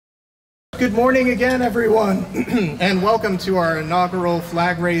Good morning again, everyone, and welcome to our inaugural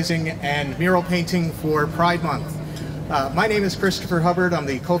flag raising and mural painting for Pride Month. My name is Christopher Hubbard. I'm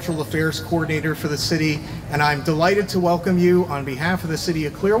the Cultural Affairs Coordinator for the city, and I'm delighted to welcome you on behalf of the City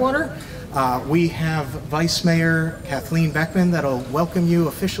of Clearwater. We have Vice Mayor Kathleen Beckman that'll welcome you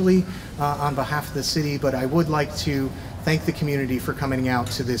officially on behalf of the city, but I would like to thank the community for coming out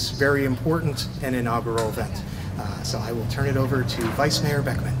to this very important and inaugural event. So I will turn it over to Vice Mayor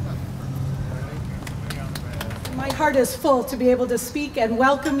Beckman. My heart is full to be able to speak and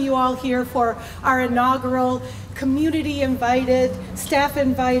welcome you all here for our inaugural community-invited,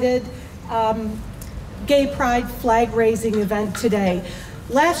 staff-invited Gay Pride flag raising event today.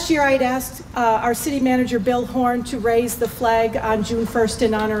 Last year I'd asked our city manager Bill Horn to raise the flag on June 1st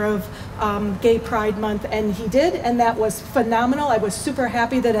in honor of Gay Pride Month, and he did, and that was phenomenal. I was super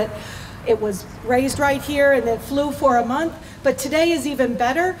happy that it was raised right here and it flew for a month. But today is even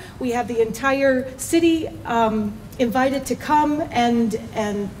better. We have the entire city invited to come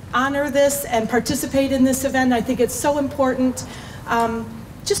and honor this and participate in this event. I think it's so important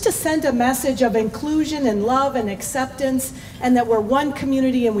just to send a message of inclusion and love and acceptance, and that we're one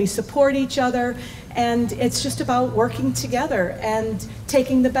community and we support each other. And it's just about working together and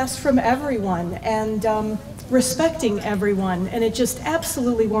taking the best from everyone and respecting everyone. And it just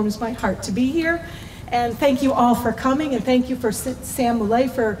absolutely warms my heart to be here. And thank you all for coming, and thank you for Sam Moulay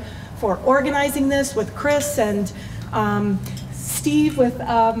for organizing this with Chris and Steve with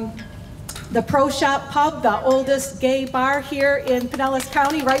the Pro Shop Pub, the oldest gay bar here in Pinellas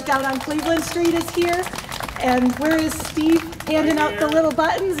County, right down on Cleveland Street is here. And where is Steve handing out the little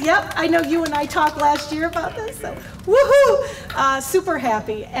buttons? Yep, I know you and I talked last year about this, so woohoo! Super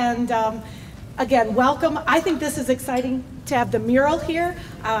happy. And again, welcome. I think this is exciting to have the mural here.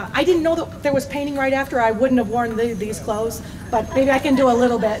 I didn't know that there was painting right after. I wouldn't have worn these clothes, but maybe I can do a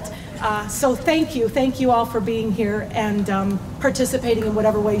little bit. So thank you all for being here and participating in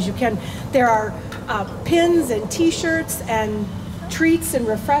whatever ways you can. There are pins and t-shirts and treats and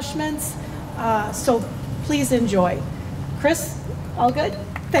refreshments, so please enjoy. Chris, all good?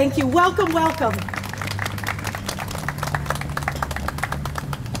 Thank you. Welcome, welcome.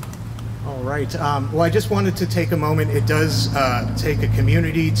 All right. Well, I just wanted to take a moment. It does take a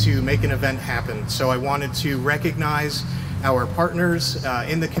community to make an event happen. So I wanted to recognize our partners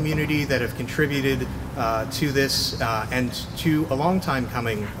in the community that have contributed to this and to a long time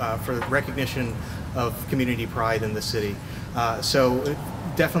coming for recognition of community pride in the city. So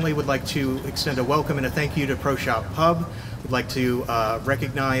definitely would like to extend a welcome and a thank you to Pro Shop Pub. Would like to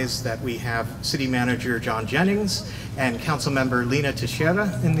recognize that we have City Manager John Jennings and Councilmember Lena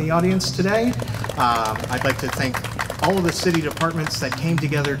Teixeira in the audience today. I'd like to thank all of the city departments that came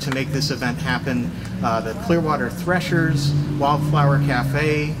together to make this event happen. The Clearwater Threshers, Wildflower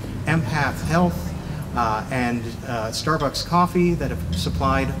Cafe, Empath Health, and Starbucks Coffee that have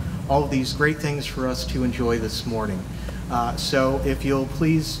supplied all of these great things for us to enjoy this morning. So if you'll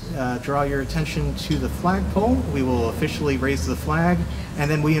please draw your attention to the flagpole, we will officially raise the flag,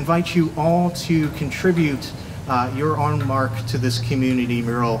 and then we invite you all to contribute your own mark to this community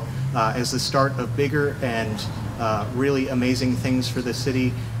mural as the start of bigger and really amazing things for the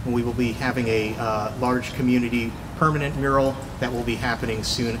city. And we will be having a large community permanent mural that will be happening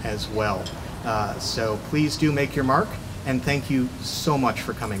soon as well. So please do make your mark, and thank you so much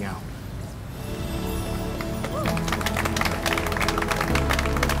for coming out.